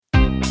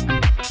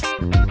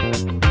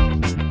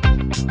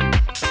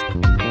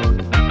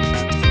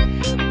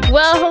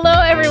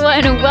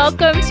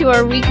welcome to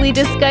our weekly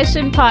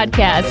discussion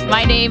podcast.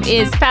 My name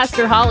is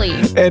Pastor Holly.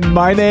 And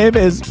my name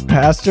is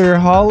Pastor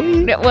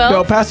Holly.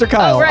 No, Pastor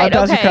Kyle. Oh, right. I'm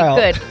Pastor Okay, Kyle.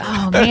 good.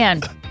 Oh, man.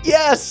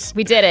 Yes.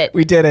 We did it.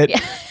 We did it. Yeah.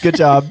 Good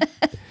job.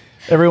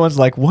 Everyone's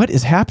like, what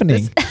is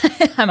happening?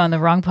 I'm on the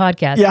wrong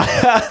podcast.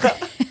 Yeah.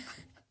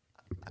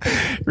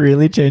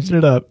 Really changing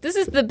it up. This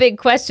is the big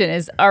question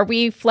is, are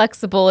we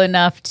flexible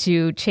enough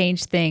to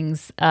change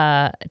things,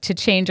 to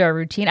change our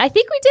routine? I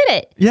think we did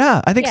it.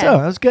 Yeah, I think Yeah. so.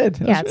 That was good.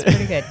 Yeah, it's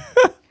pretty good.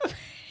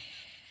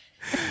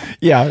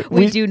 Yeah.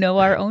 We do know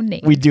our own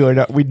names. We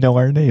do. We know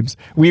our names.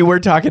 We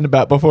were talking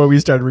about before we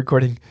started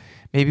recording,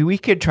 maybe we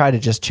could try to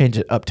just change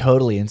it up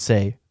totally and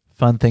say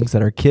fun things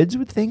that our kids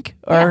would think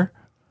are,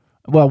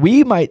 well,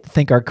 we might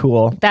think are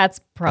cool. That's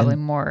probably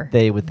more.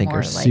 They would think more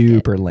are like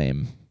super it.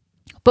 lame.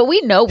 But we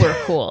know we're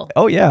cool.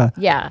 Oh, yeah.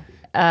 Yeah.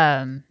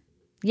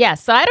 Yeah.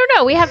 So I don't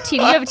know. You have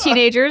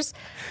teenagers.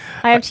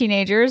 I have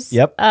teenagers.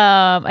 Yep.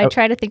 I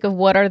try to think of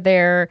what are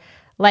their,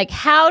 like,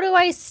 how do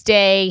I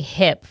stay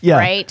hip? Yeah.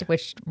 Right.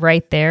 Which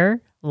right there,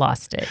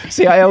 lost it.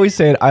 See, I always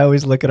say it. I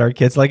always look at our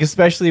kids, like,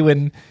 especially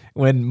when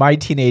my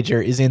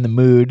teenager is in the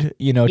mood,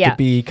 Yeah. to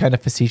be kind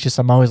of facetious.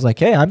 I'm always like,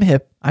 hey, I'm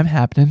hip. I'm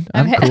happening.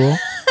 I'm cool.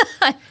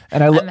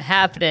 And I'm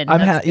happening.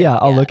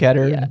 I'll look at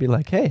her Yeah. and be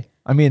like, hey,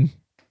 and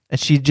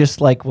she just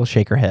will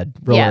shake her head,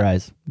 roll her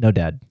eyes. No,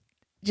 Dad.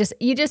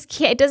 You just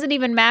can't. It doesn't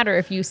even matter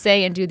if you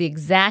say and do the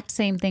exact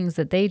same things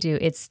that they do.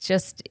 It's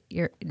just,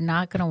 you're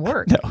not going to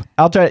work. No,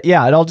 I'll try.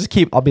 Yeah, and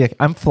I'll be like,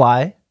 I'm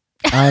fly.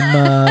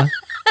 I'm,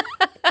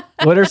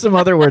 what are some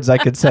other words I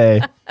could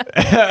say?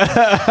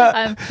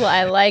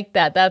 I like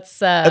that.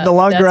 That's, and the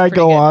longer I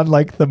go on,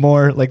 the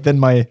more, then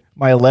my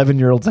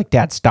 11-year-old's like,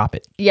 Dad, stop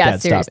it. Yeah,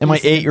 Dad, seriously, stop. And my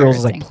this is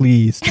 8-year-old's like, embarrassing.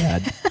 please,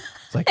 Dad.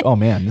 It's like, oh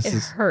man, this it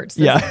is hurts.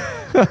 Yeah.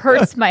 It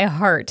hurts my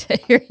heart to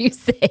hear you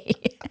say,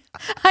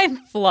 I'm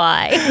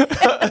fly.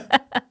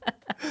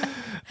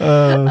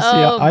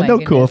 I my know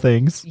cool goodness.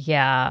 things.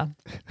 Yeah.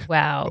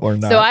 Wow. Or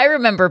not. So I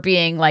remember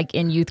being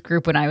in youth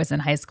group when I was in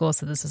high school.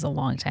 So this is a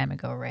long time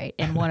ago, right?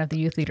 And one of the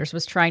youth leaders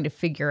was trying to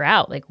figure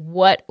out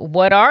what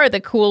are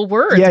the cool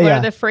words? Yeah, what yeah.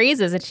 are the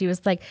phrases? And she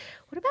was like,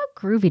 what about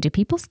groovy? Do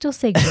people still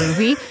say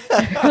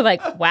groovy? We're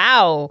like,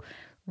 wow,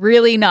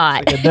 really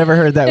not. I've never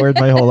heard that word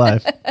my whole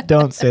life.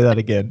 Don't say that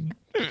again.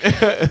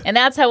 And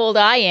that's how old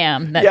I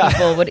am that Yeah.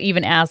 people would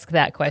even ask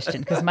that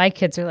question, because my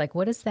kids are like,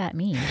 what does that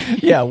mean?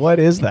 Yeah, what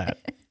is that?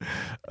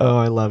 Oh,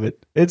 I love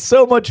it. It's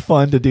so much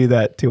fun to do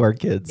that to our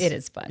kids. It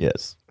is fun.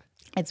 Yes.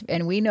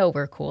 And we know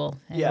we're cool.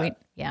 And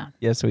Yeah.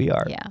 Yes, we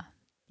are. Yeah.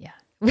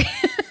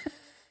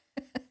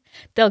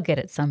 They'll get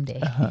it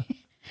someday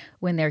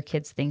when their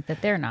kids think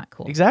that they're not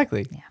cool.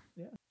 Exactly. Yeah.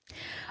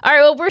 All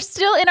right. Well, we're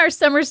still in our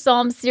summer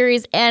psalm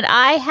series, and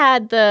I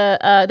had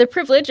the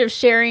privilege of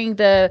sharing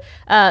the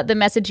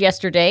message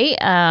yesterday,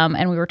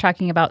 and we were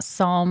talking about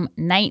Psalm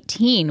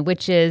 19,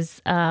 which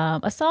is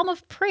a psalm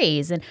of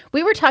praise. And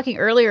we were talking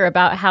earlier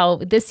about how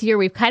this year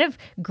we've kind of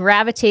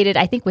gravitated,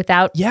 I think,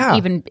 without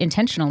even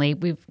intentionally,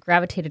 we've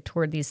gravitated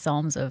toward these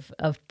psalms of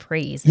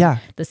praise. Yeah.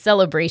 The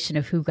celebration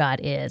of who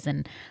God is,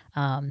 and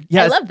I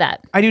Yes. love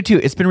that. I do too.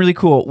 It's been really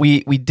cool.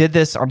 We did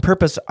this on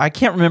purpose. I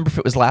can't remember if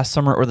it was last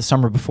summer or the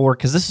summer before,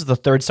 because this is the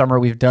third summer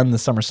we've done the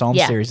Summer Psalm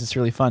series. It's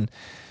really fun.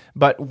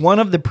 But one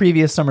of the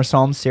previous Summer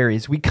Psalm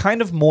series, we kind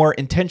of more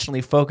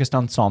intentionally focused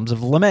on Psalms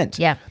of Lament.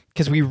 Yeah.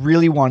 Because we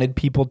really wanted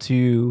people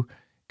to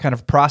kind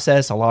of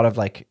process a lot of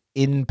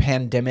in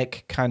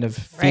pandemic kind of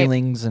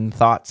feelings and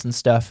thoughts and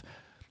stuff,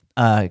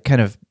 kind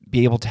of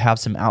be able to have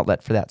some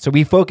outlet for that. So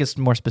we focused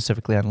more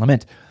specifically on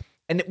lament.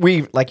 And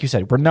we, like you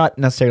said, we're not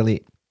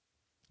necessarily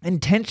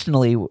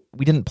intentionally,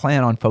 we didn't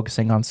plan on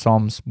focusing on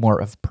Psalms more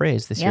of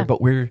praise this year,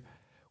 but we're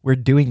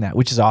doing that,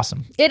 which is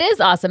awesome. It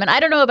is awesome. And I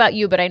don't know about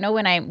you, but I know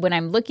when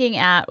I'm looking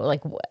at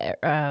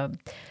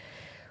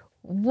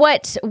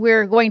what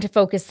we're going to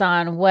focus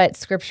on, what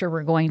scripture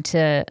we're going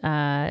to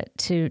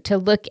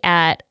look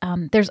at,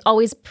 there's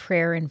always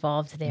prayer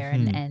involved there,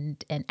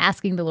 and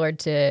asking the Lord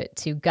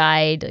to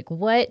guide,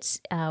 what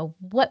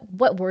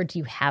word do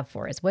you have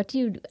for us? What do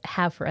you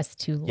have for us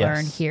to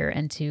learn here,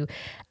 and to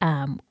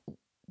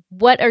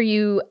what are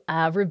you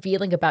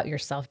revealing about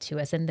yourself to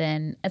us?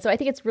 And so I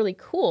think it's really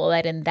cool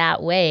that in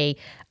that way,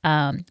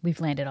 we've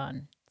landed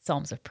on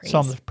Psalms of Praise.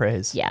 Psalms of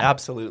Praise. Yeah.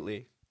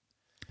 Absolutely.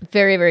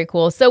 Very, very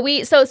cool. So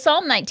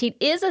Psalm 19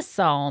 is a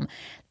psalm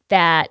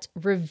that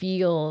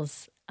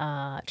reveals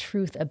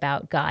truth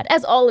about God,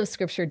 as all of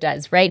Scripture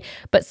does, right?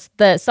 But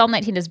the Psalm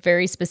 19 is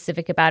very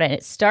specific about it. And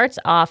it starts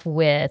off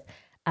with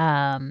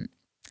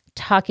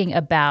talking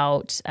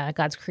about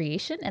God's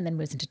creation, and then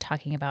moves into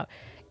talking about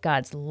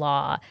God's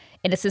law.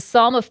 And it's a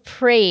psalm of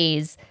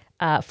praise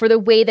for the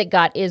way that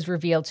God is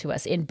revealed to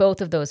us in both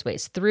of those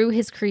ways, through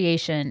his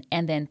creation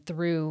and then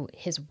through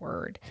his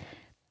word.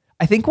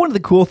 I think one of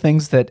the cool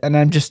things that, and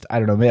I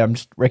don't know, maybe I'm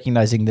just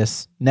recognizing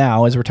this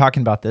now as we're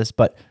talking about this,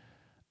 but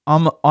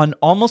on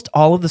almost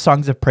all of the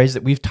songs of praise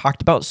that we've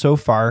talked about so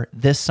far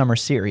this summer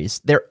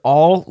series, they're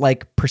all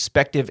like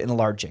perspective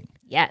enlarging.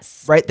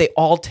 Yes. Right? They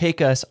all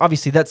take us,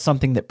 obviously that's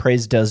something that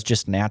praise does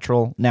just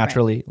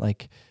naturally. Right.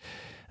 Like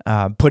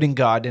putting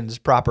God in his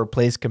proper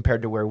place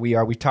compared to where we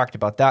are. We talked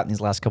about that in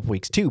these last couple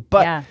weeks too.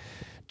 But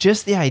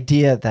just the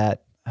idea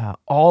that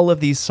all of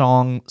these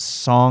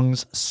psalms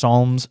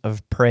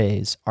of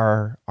praise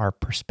are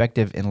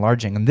perspective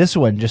enlarging. And this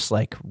one, just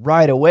like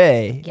right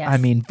away, I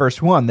mean,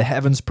 verse 1, the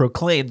heavens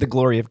proclaim the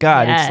glory of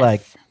God. It's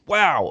like,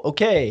 wow,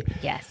 okay.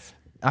 Yes.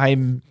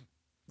 I'm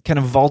kind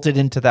of vaulted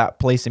into that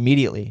place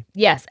immediately.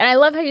 Yes. And I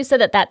love how you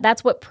said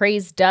that's what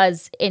praise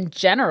does in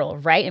general,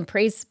 right? And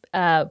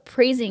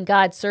praising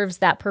God serves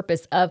that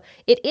purpose of,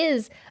 it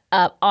is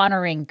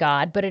honoring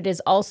God, but it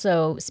is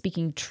also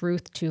speaking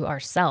truth to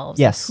ourselves.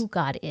 Yes. Who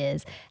God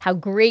is, how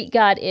great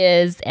God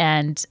is,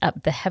 and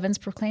the heavens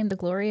proclaim the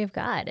glory of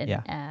God,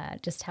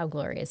 and just how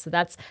glorious. So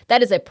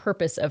that is a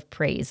purpose of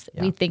praise.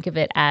 We think of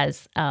it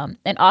as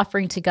an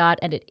offering to God,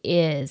 and it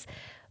is,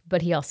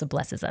 but he also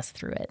blesses us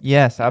through it.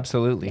 Yes,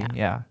 absolutely.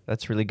 Yeah,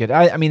 that's really good.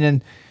 I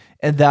mean,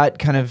 and that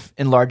kind of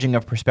enlarging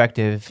of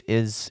perspective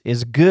is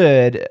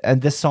good.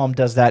 And this psalm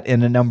does that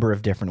in a number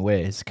of different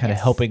ways, kind of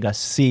helping us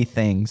see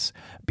things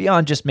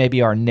beyond just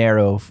maybe our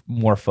narrow,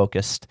 more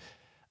focused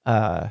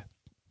on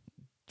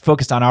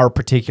our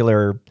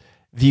particular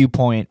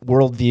viewpoint,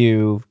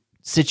 worldview,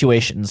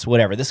 situations,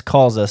 whatever. This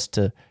calls us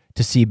to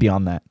see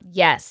beyond that.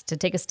 Yes, to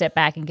take a step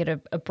back and get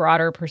a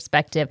broader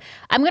perspective.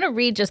 I'm going to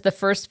read just the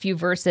first few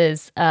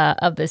verses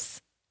of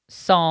this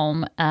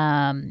psalm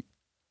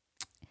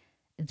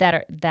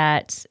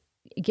that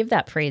give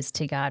that praise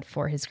to God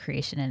for his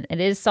creation. And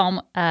it is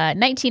Psalm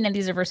 19, and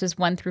these are verses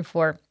 1 through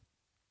 4.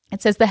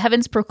 It says, "The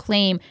heavens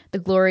proclaim the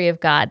glory of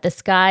God. The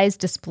skies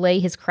display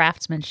his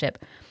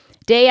craftsmanship.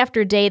 Day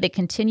after day they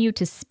continue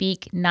to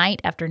speak.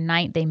 Night after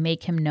night they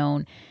make him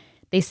known.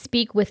 They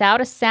speak without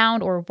a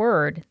sound or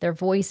word. Their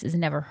voice is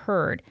never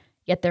heard.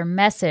 Yet their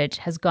message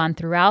has gone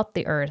throughout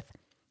the earth,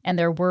 and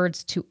their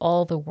words to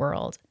all the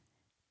world."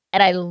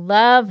 And I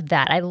love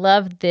that. I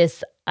love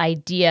this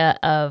idea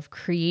of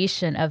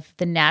creation, of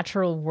the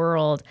natural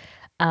world,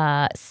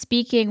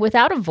 speaking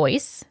without a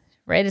voice,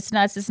 right? It's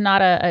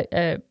not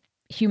a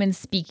human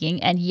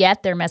speaking, and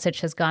yet their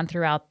message has gone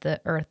throughout the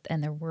earth,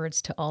 and their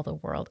words to all the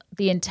world.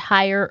 The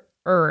entire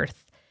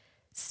earth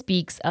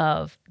speaks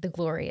of the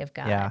glory of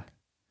God. Yeah.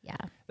 Yeah.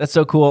 That's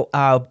so cool.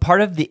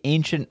 Part of the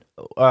ancient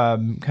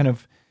kind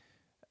of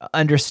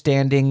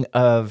understanding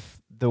of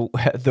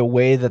the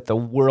way that the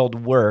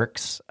world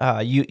works,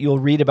 you'll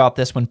read about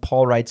this when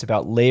Paul writes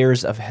about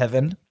layers of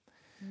heaven,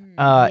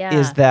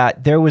 is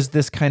that there was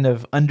this kind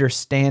of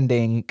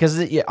understanding,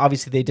 because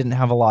obviously they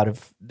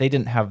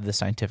didn't have the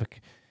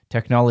scientific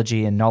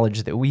technology and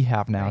knowledge that we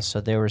have now. Right. So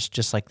there was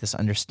just like this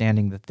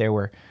understanding that there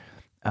were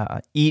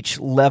each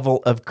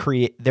level of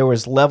there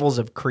was levels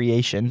of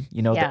creation,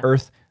 the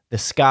earth, the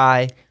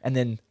sky, and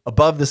then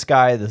above the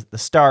sky, the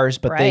stars,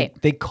 but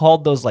they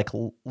called those like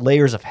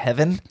layers of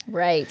heaven.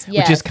 Right.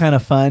 Yes. Which is kind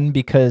of fun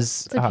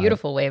because it's a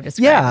beautiful way of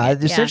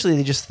describing it. Essentially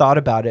they just thought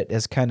about it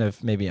as kind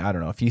of, maybe, I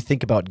don't know, if you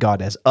think about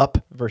God as up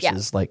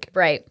versus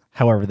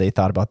however they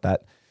thought about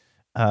that.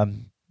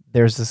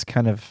 There's this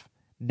kind of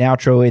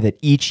natural way that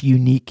each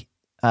unique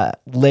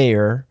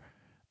layer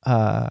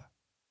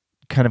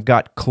kind of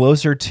got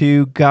closer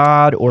to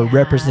God or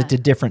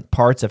represented different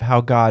parts of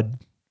how God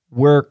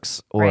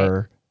works,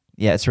 or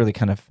it's really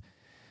kind of,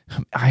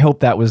 I hope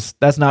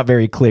that's not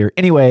very clear.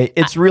 Anyway,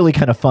 it's really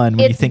kind of fun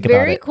when you think about it.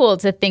 It's very cool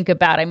to think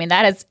about. I mean,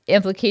 that has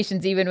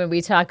implications even when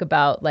we talk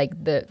about like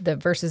the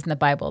verses in the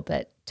Bible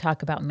that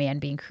talk about man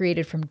being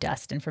created from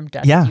dust, and from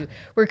dust you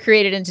were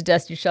created, into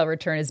dust you shall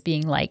return, as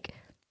being like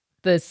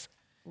this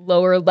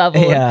lower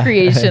level of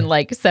creation,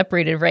 like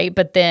separated, right?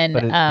 But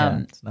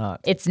then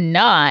it's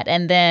not.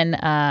 And then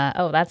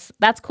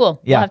that's cool.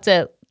 We'll have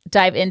to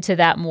dive into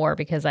that more,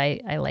 because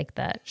I like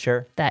that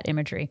that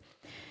imagery.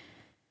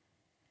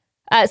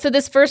 So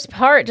this first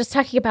part, just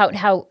talking about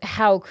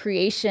how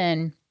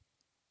creation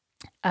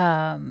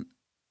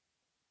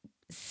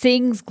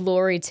sings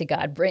glory to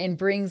God and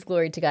brings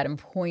glory to God and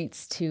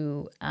points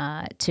to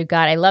God.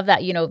 I love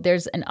that.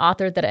 There's an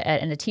author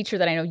and a teacher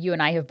that I know you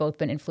and I have both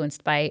been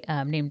influenced by,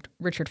 named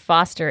Richard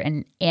Foster,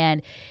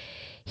 and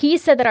he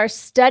said that our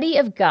study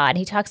of God,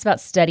 he talks about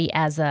study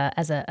as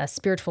a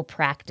spiritual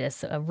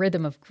practice, a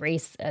rhythm of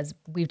grace, as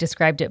we've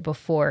described it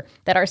before,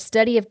 that our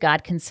study of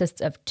God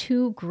consists of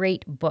two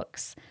great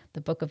books, the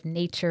book of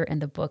nature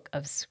and the book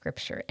of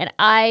Scripture. And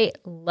I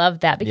love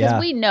that, because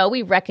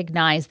we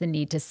recognize the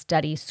need to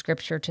study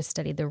Scripture, to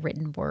study the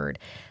written word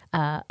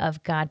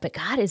of God. But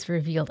God is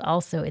revealed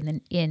also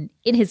in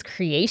his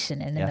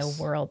creation and in the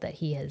world that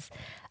he has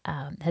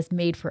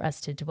made for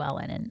us to dwell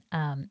in.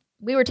 And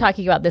we were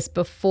talking about this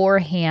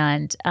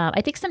beforehand.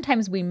 I think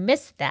sometimes we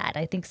miss that.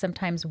 I think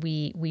sometimes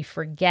we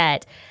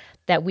forget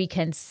that we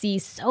can see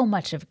so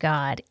much of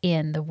God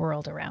in the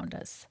world around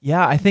us.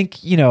 Yeah, I think,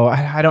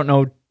 I don't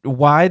know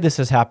why this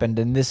has happened,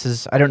 and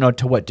I don't know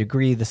to what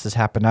degree this has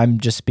happened. I'm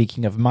just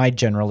speaking of my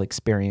general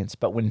experience.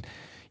 But when,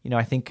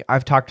 I think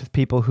I've talked with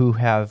people who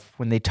have,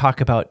 when they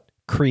talk about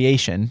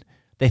creation,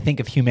 they think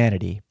of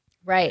humanity.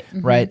 Right.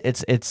 right?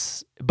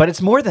 But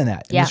it's more than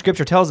that. And Yeah. the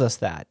scripture tells us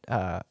that.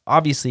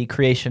 Obviously,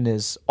 creation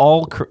is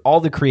all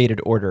the created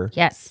order,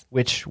 Yes.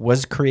 which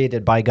was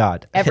created by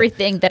God.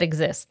 Everything that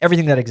exists.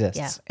 Everything that exists.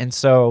 Yeah. And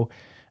so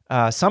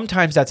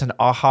sometimes that's an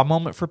aha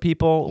moment for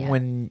people Yeah.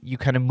 when you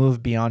kind of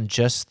move beyond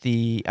just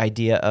the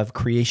idea of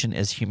creation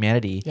as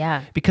humanity.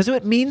 Yeah. Because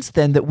it means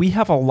then that we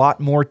have a lot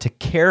more to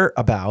care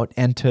about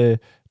and to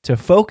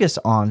focus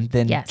on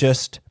than Yes.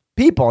 just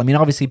people. I mean,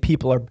 obviously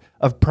people are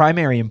of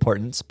primary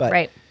importance, but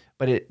Right.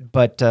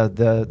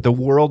 the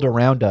world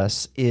around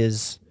us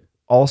is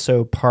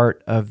also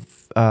part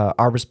of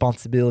our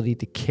responsibility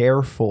to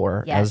care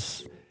for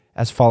Yes.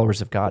 as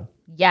followers of God.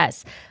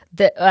 Yes.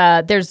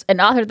 There's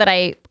an author that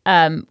I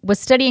was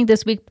studying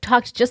this week,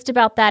 talked just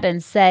about that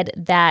and said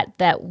that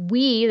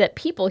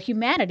people,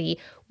 humanity,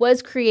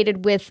 was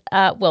created with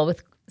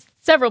with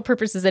several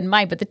purposes in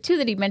mind, but the two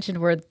that he mentioned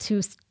were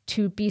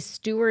to be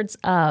stewards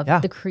of Yeah.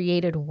 the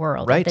created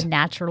world, Right. the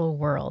natural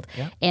world,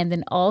 Yeah. and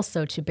then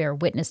also to bear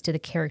witness to the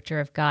character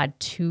of God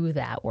to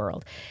that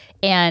world.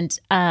 And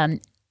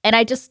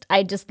I just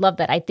love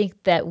that. I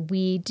think that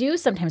we do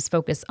sometimes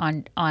focus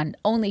on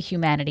only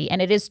humanity,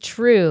 and it is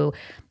true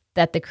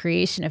that the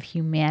creation of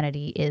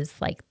humanity is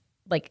like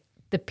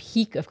the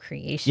peak of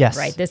creation, Yes.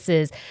 right? This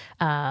is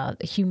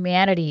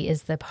humanity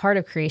is the part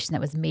of creation that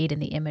was made in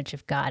the image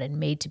of God and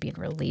made to be in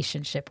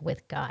relationship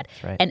with God.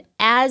 right. And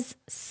as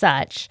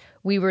such,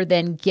 we were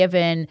then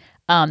given.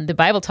 The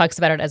Bible talks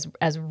about it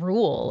as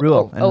rule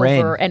and over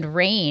reign. and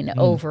reign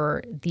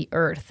over the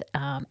earth.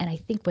 And I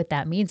think what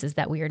that means is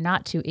that we are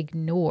not to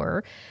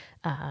ignore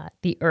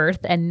the earth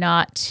and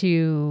not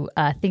to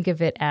think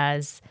of it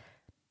as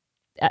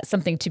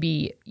something to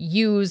be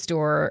used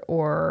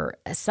or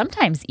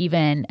sometimes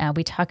even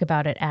we talk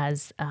about it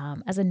as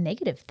a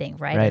negative thing,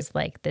 right? Right. As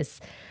like this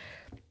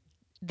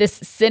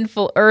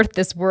sinful earth,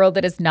 this world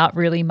that is not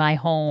really my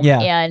home.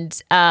 Yeah.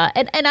 And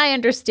I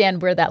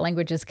understand where that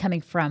language is coming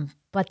from,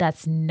 but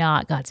that's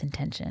not God's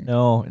intention.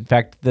 No, in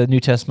fact, the New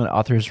Testament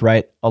authors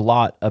write a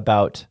lot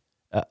about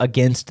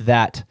against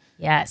that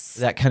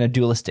Yes. kind of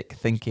dualistic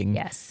thinking.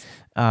 Yes.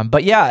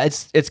 But yeah,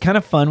 it's kind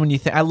of fun when you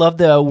think. I love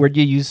the word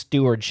you use,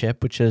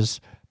 stewardship, which is,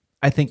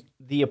 I think,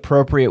 the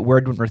appropriate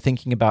word when we're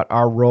thinking about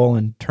our role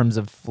in terms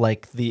of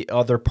like the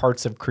other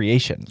parts of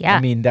creation. Yeah. I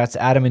mean, that's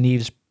Adam and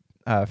Eve's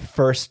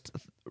first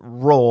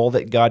role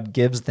that God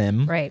gives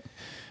them. Right.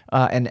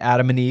 And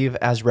Adam and Eve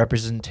as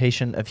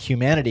representation of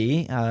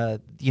humanity.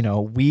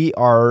 We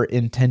are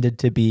intended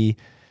to be.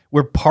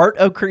 We're part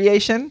of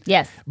creation.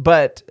 Yes.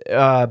 But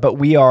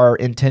we are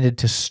intended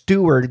to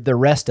steward the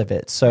rest of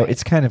it. So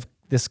it's kind of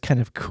this kind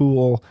of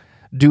cool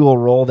dual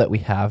role that we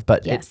have.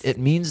 But Yes. it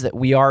means that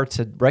we are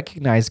to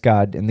recognize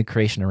God in the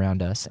creation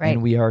around us, Right.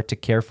 and we are to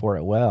care for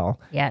it well.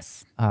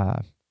 Yes.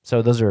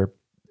 So those are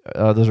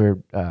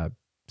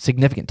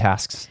significant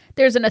tasks.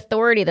 There's an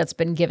authority that's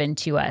been given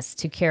to us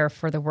to care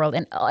for the world,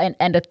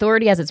 and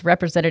authority as it's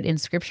represented in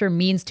Scripture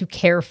means to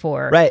care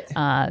for Right.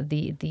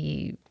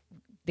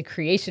 The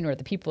creation or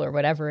the people or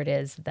whatever it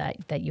is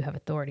that you have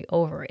authority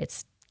over.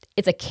 It's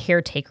a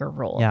caretaker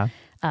role. Yeah.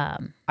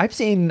 I've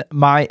seen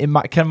in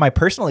my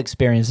personal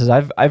experiences,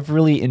 I've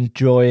really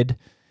enjoyed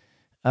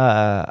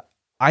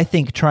I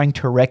think trying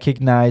to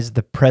recognize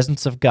the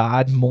presence of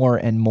God more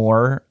and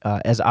more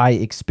as I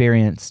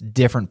experience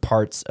different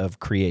parts of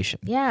creation.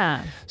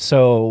 Yeah.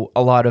 So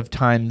a lot of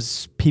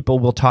times people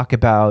will talk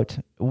about,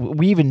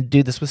 we even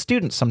do this with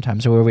students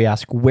sometimes, where we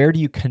ask, where do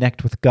you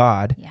connect with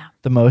God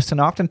the most?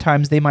 And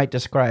oftentimes they might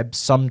describe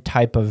some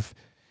type of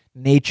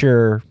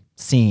nature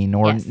scene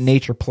or Yes.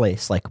 nature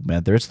place, like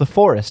whether it's the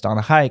forest on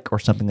a hike or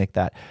something like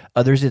that.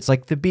 Others, it's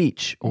like the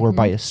beach or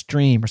by a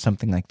stream or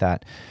something like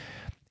that.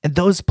 And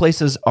those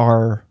places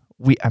are,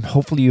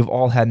 hopefully you've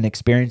all had an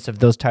experience of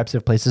those types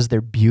of places.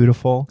 They're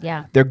beautiful.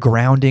 Yeah. They're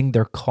grounding.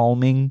 They're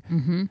calming.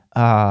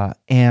 Mm-hmm.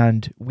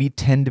 And we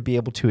tend to be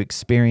able to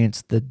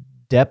experience the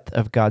depth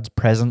of God's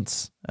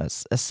presence,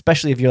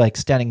 especially if you're like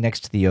standing next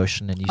to the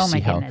ocean and you Oh see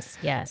my how goodness.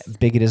 Yes.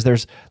 big it is.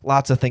 There's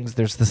lots of things.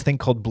 There's this thing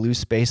called blue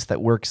space that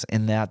works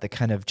in that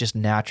kind of just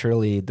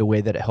naturally, the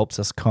way that it helps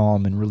us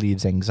calm and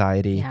relieves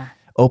anxiety, Yeah.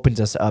 opens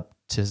us up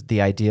to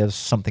the idea of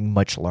something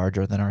much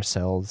larger than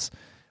ourselves.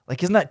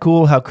 Like, isn't that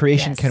cool how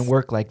creation Yes. can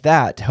work like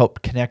that to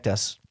help connect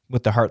us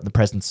with the heart and the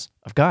presence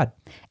of God?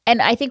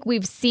 And I think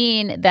we've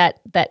seen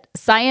that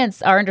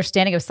science, our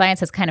understanding of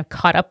science has kind of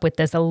caught up with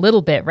this a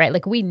little bit, right?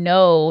 Like we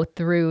know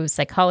through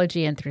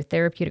psychology and through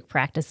therapeutic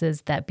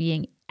practices that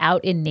being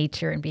out in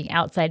nature and being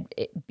outside,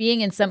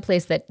 being in some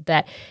place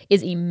that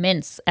is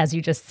immense, as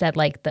you just said,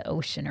 like the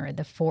ocean or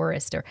the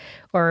forest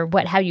or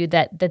what have you,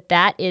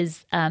 that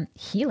is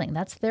healing.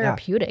 That's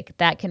therapeutic.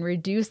 That can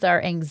reduce our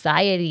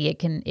anxiety.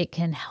 It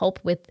can help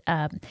with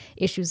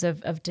issues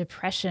of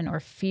depression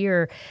or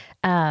fear.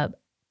 And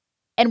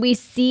we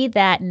see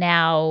that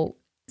now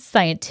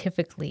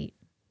scientifically,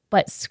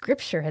 but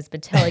Scripture has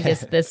been telling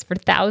us this for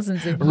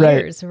thousands of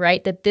years,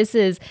 right? That this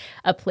is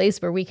a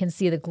place where we can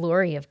see the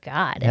glory of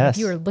God. And if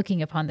you are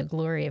looking upon the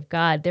glory of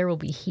God, there will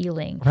be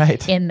healing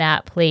in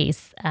that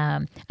place.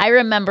 I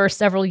remember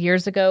several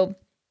years ago,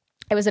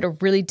 I was at a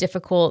really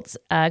difficult,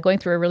 going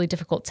through a really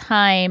difficult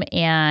time,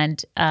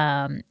 and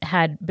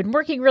had been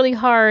working really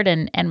hard,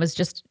 and was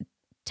just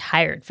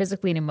tired,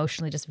 physically and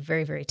emotionally, just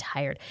very, very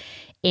tired.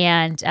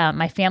 And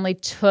my family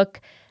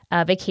took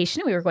a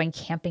vacation. We were going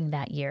camping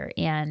that year,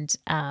 and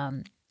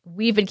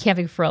we've been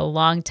camping for a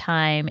long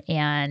time.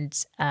 And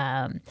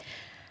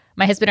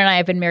my husband and I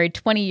have been married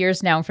 20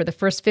 years now. And for the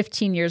first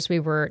 15 years, we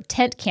were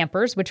tent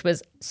campers, which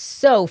was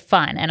so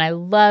fun. And I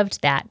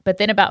loved that. But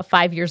then about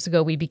 5 years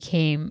ago, we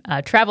became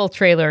travel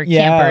trailer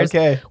campers,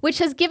 which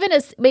has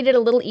made it a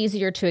little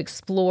easier to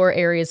explore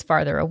areas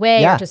farther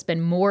away, or to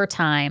spend more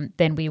time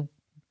than we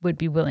would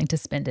be willing to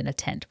spend in a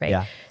tent, right?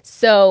 Yeah.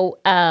 So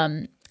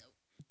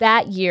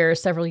that year,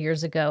 several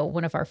years ago,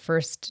 one of our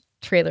first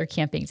trailer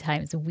camping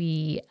times,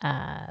 we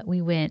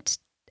went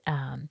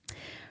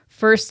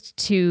first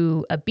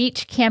to a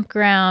beach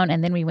campground,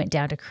 and then we went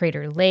down to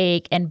Crater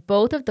Lake. And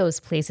both of those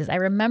places, I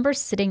remember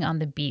sitting on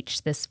the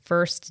beach this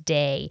first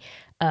day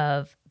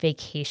of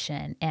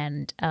vacation.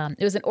 And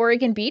it was an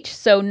Oregon beach,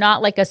 so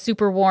not like a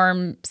super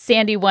warm,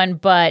 sandy one,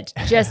 but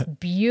just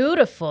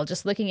beautiful,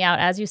 just looking out,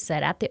 as you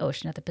said, at the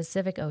ocean, at the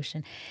Pacific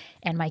Ocean.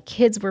 And my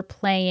kids were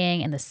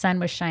playing, and the sun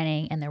was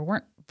shining, and there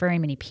weren't very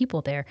many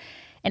people there.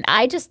 And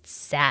I just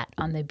sat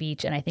on the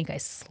beach, and I think I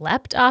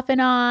slept off and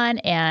on,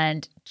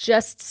 and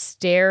just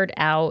stared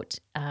out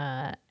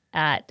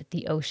at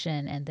the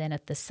ocean and then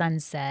at the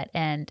sunset.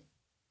 And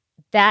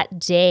that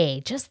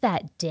day, just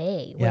that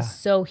day, was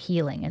so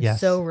healing and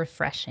so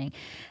refreshing.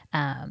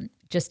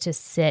 Just to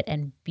sit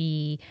and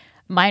be.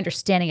 My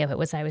understanding of it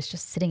was I was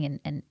just sitting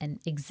and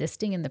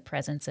existing in the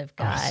presence of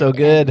God. Oh, so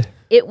good. And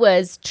it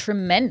was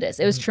tremendous.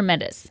 It was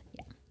tremendous.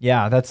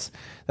 Yeah, that's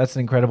an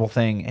incredible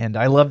thing, and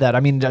I love that.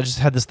 I mean, I just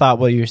had this thought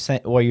while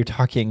you're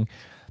talking.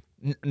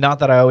 Not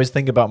that I always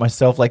think about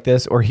myself like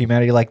this or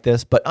humanity like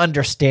this, but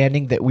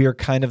understanding that we are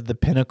kind of the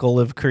pinnacle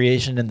of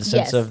creation in the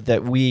sense of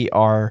that we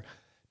are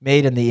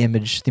made in the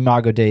image, the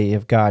imago Dei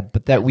of God,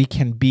 but that we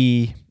can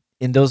be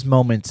in those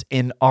moments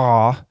in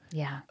awe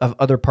of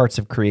other parts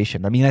of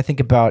creation. I mean, I think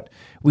about,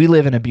 we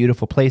live in a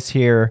beautiful place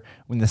here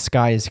when the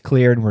sky is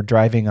clear and we're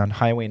driving on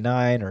Highway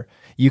 9, or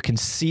you can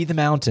see the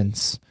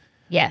mountains.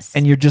 Yes.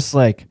 And you're just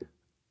like,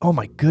 oh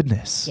my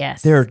goodness.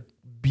 Yes. They're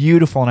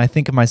beautiful. And I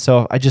think of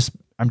myself,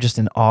 I'm just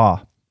in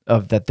awe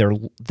of that.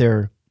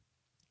 They're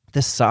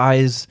the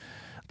size,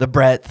 the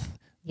breadth,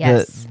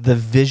 the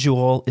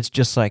visual. It's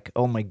just like,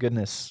 oh my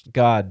goodness,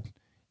 God,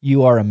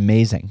 you are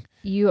amazing.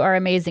 You are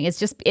amazing. It's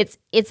just,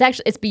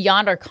 it's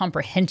beyond our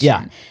comprehension.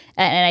 Yeah.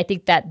 And I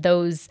think that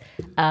those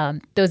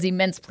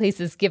immense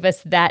places give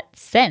us that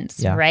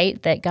sense, right?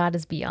 That God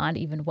is beyond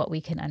even what we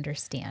can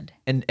understand.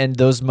 And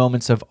those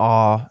moments of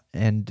awe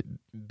and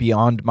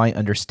beyond my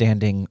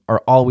understanding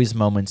are always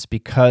moments,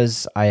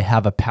 because I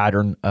have a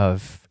pattern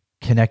of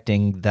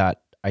connecting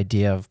that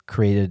idea of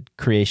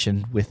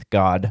creation with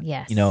God.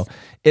 Yes. You know,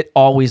 it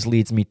always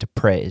leads me to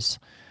praise.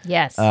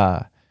 Yes.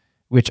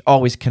 Which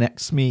always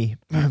connects me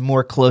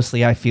more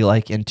closely, I feel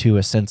like, into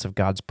a sense of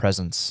God's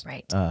presence.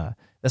 Right.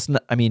 That's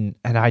not, I mean,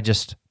 and I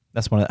just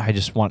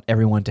want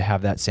everyone to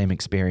have that same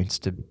experience,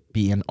 to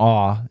be in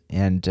awe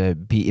and to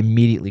be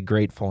immediately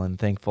grateful and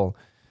thankful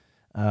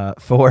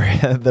for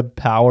the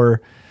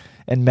power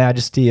and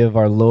majesty of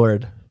our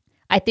Lord.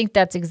 I think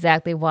that's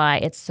exactly why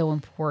it's so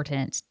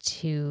important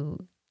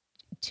to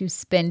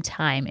spend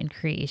time in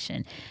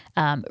creation,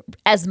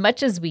 as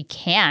much as we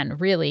can,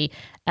 really,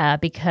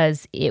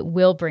 because it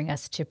will bring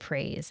us to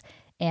praise.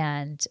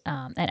 And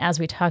as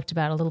we talked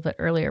about a little bit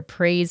earlier,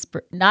 praise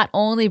not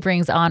only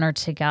brings honor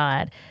to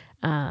God,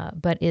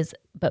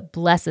 but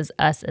blesses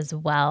us as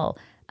well,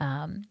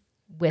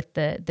 with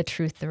the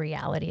truth, the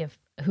reality of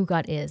who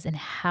God is and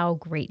how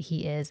great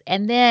He is.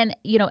 And then,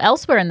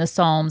 elsewhere in the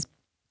Psalms,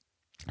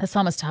 the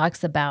psalmist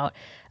talks about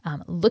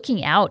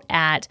looking out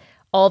at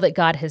all that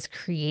God has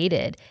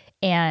created,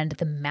 and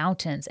the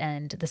mountains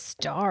and the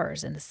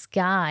stars and the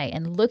sky,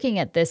 and looking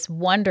at this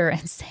wonder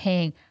and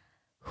saying,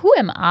 who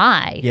am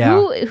I?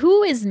 Yeah.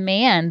 Who is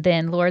man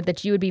then, Lord,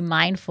 that you would be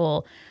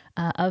mindful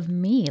of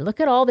me?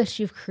 Look at all that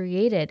you've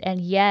created, and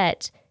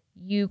yet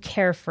you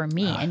care for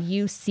me and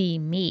you see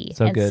me.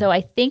 So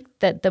I think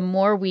that the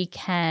more we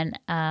can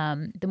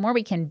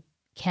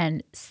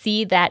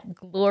see that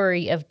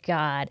glory of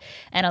God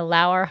and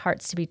allow our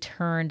hearts to be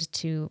turned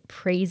to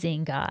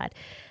praising God,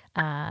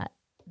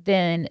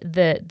 then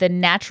the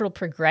natural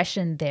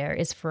progression there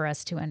is for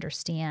us to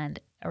understand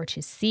or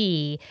to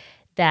see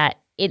that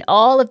in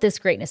all of this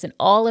greatness and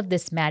all of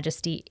this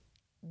majesty,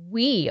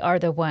 we are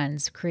the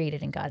ones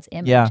created in God's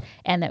image,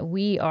 and that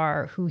we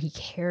are who He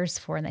cares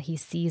for, and that He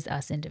sees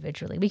us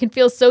individually. We can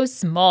feel so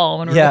small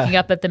when we're looking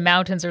up at the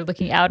mountains or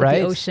looking out at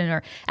the ocean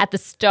or at the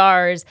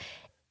stars,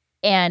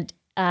 and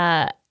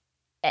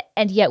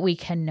yet we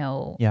can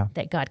know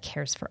that God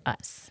cares for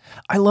us.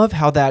 I love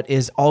how that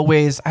is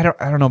always, I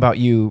don't know about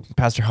you,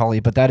 Pastor Holly,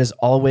 but that is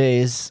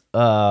always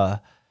a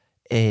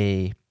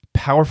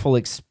powerful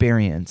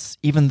experience.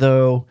 Even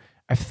though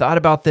I've thought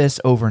about this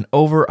over and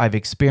over, I've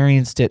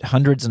experienced it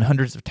hundreds and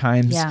hundreds of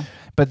times.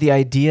 But the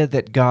idea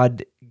that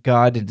God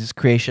in His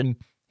creation,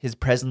 His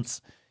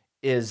presence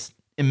is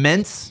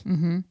immense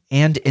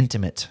and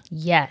intimate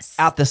Yes.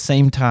 at the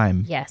same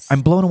time. Yes.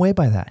 I'm blown away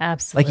by that.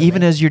 Absolutely. Like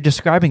even as you're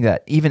describing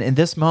that, even in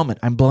this moment,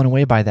 I'm blown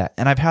away by that.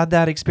 And I've had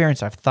that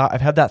experience. I've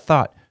had that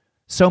thought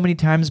so many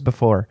times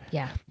before.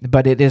 Yeah.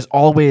 But it is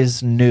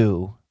always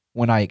new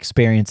when I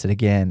experience it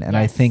again. And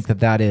I Yes. think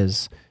that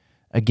is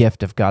a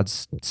gift of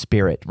God's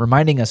Spirit,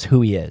 reminding us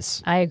who He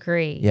is. I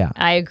agree. Yeah.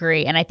 I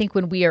agree. And I think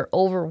when we are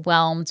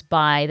overwhelmed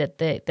by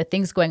the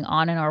things going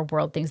on in our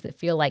world, things that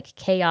feel like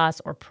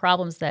chaos or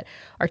problems that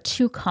are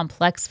too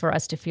complex for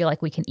us to feel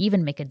like we can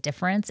even make a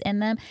difference in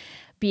them,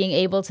 being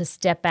able to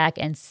step back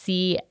and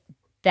see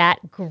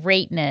that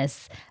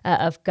greatness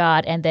of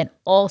God, and then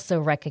also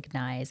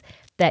recognize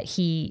that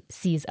He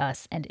sees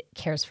us and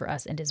cares for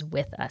us and is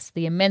with us,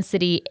 the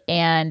immensity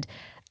and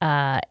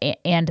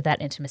that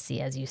intimacy,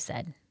 as you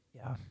said.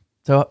 Yeah.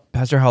 So,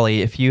 Pastor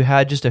Holly, if you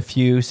had just a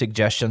few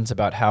suggestions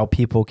about how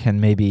people can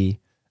maybe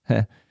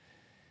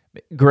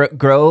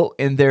grow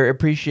in their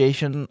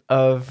appreciation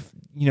of,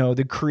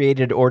 the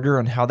created order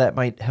and how that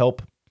might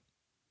help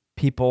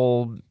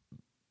people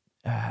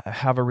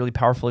have a really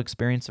powerful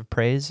experience of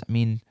praise. I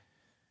mean,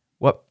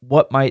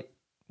 what might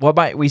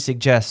we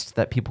suggest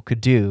that people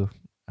could do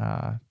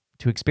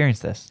to experience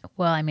this?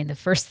 Well, I mean, the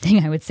first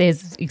thing I would say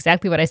is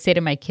exactly what I say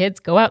to my kids: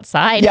 go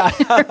outside. Yeah.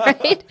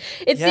 Right?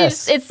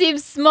 Yes. It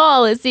seems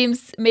small. It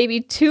seems maybe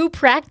too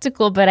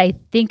practical, but I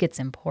think it's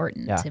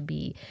important Yeah.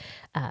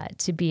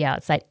 to be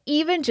outside.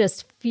 Even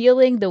just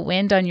feeling the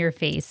wind on your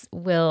face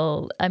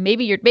will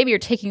maybe you're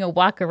taking a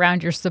walk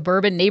around your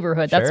suburban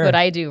neighborhood. That's Sure. what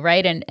I do,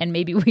 right? And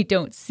maybe we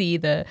don't see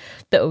the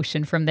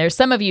ocean from there.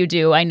 Some of you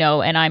do, I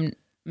know, and I'm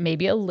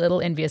maybe a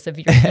little envious of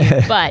your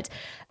view, but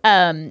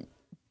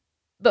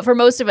for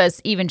most of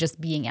us, even just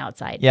being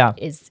outside Yeah.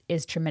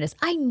 is tremendous.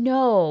 I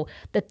know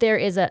that there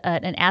is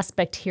an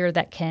aspect here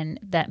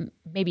that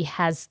maybe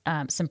has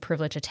some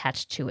privilege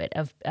attached to it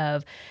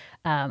of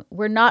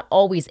we're not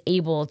always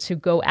able to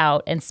go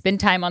out and spend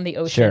time on the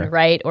ocean, Sure.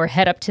 right? Or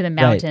head up to the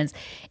mountains.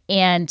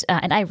 And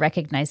I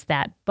recognize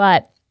that,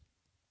 but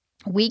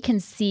we can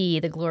see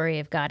the glory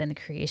of God in the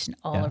creation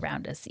all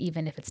around us,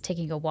 even if it's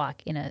taking a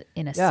walk in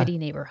a city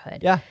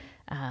neighborhood. Yeah.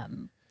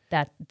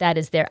 That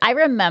is there. I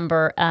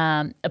remember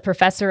a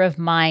professor of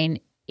mine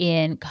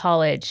in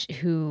college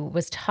who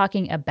was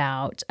talking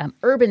about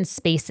urban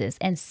spaces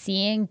and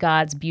seeing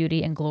God's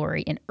beauty and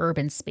glory in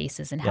urban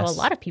spaces, and how a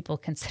lot of people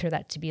consider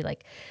that to be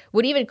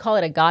would even call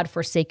it a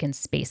God-forsaken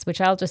space, which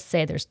I'll just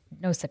say there's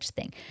no such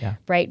thing,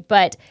 right?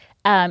 But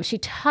she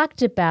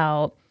talked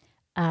about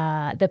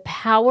the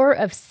power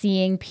of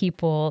seeing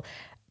people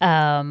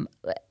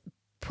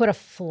put a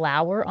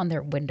flower on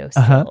their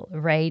windowsill,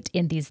 right,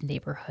 in these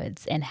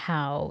neighborhoods, and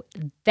how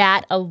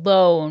that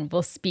alone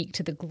will speak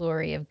to the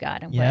glory of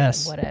God, and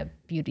what a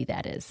beauty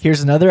that is.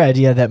 Here's another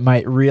idea that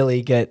might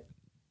really get,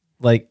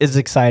 is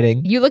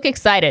exciting. You look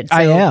excited. So,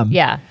 I am.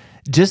 Yeah.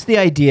 Just the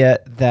idea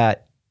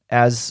that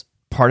as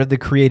part of the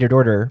created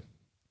order,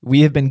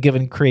 we have been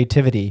given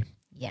creativity.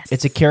 Yes.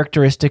 It's a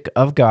characteristic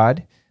of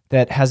God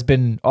that has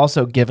been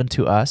also given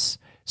to us.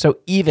 So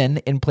even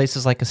in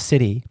places like a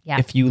city,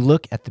 if you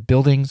look at the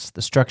buildings,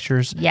 the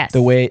structures,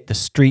 the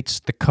streets,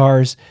 the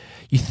cars,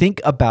 you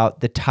think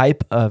about the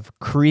type of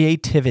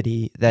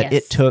creativity that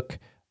it took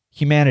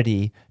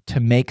humanity to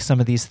make some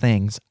of these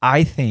things,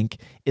 I think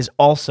is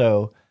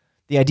also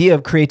the idea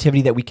of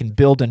creativity, that we can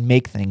build and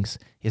make things,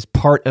 is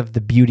part of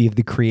the beauty of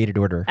the created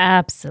order.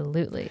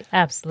 Absolutely.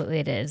 Absolutely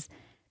it is.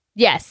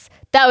 Yes.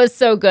 That was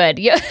so good.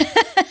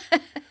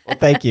 Well,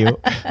 thank you.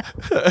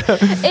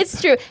 It's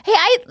true.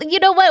 Hey, you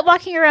know what?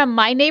 Walking around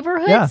my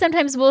neighborhood,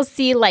 sometimes we'll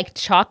see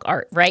chalk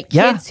art, right?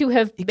 Kids who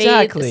have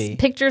made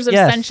pictures of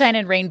sunshine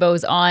and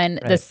rainbows on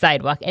the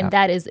sidewalk, and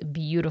that is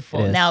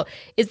beautiful. Now,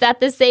 is that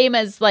the same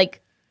as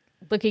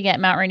looking at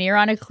Mount Rainier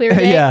on a clear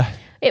day? Yeah.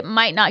 It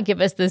might not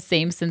give us the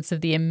same sense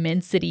of the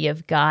immensity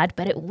of God,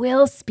 but it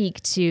will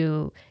speak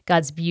to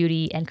God's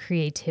beauty and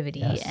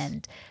creativity,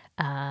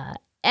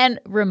 and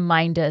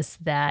remind us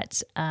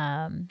that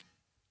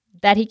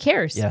He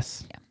cares.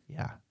 Yes.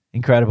 Yeah.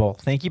 Incredible.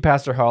 Thank you,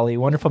 Pastor Holly.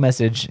 Wonderful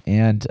message.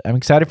 And I'm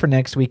excited for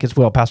next week as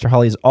well. Pastor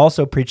Holly is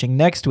also preaching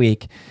next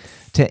week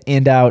to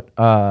end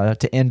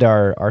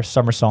our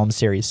Summer Psalm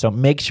series. So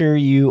make sure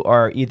you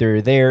are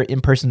either there in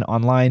person,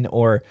 online,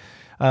 or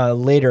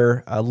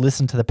later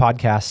listen to the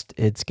podcast.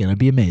 It's going to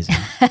be amazing.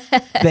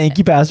 Thank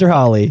you, Pastor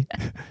Holly.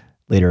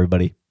 Later,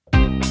 everybody.